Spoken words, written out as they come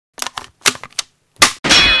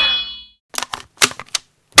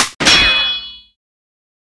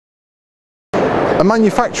A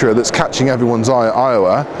manufacturer that's catching everyone's eye at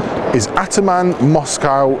Iowa is Ataman,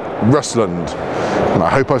 Moscow, Rusland. And I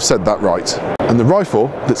hope I've said that right. And the rifle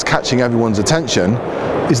that's catching everyone's attention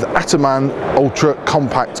is the Ataman Ultra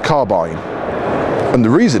Compact Carbine. And the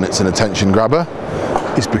reason it's an attention grabber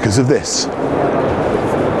is because of this.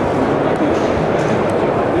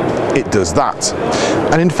 It does that.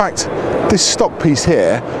 And in fact, this stock piece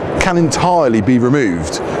here can entirely be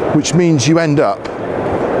removed, which means you end up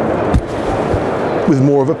with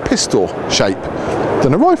more of a pistol shape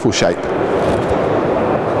than a rifle shape.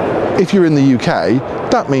 If you're in the UK,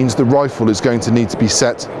 that means the rifle is going to need to be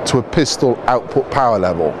set to a pistol output power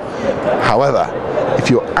level. However, if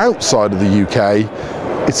you're outside of the UK,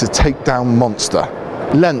 it's a takedown monster.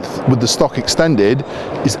 Length with the stock extended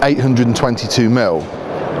is 822mm,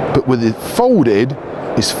 but with it folded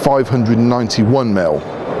is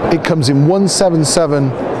 591mm. It comes in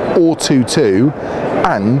 177 or 22,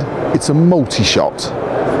 and it's a multi-shot.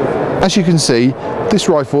 As you can see, this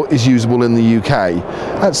rifle is usable in the UK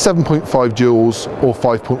at 7.5 joules or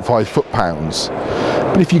 5.5 foot-pounds.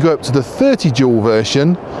 But if you go up to the 30 joule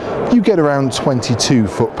version, you get around 22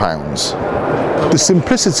 foot-pounds. The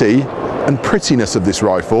simplicity and prettiness of this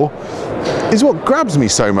rifle is what grabs me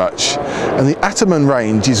so much, and the Ataman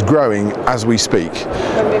range is growing as we speak.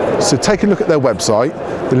 So take a look at their website,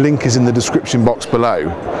 the link is in the description box below,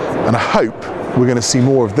 and I hope we're going to see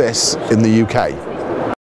more of this in the UK.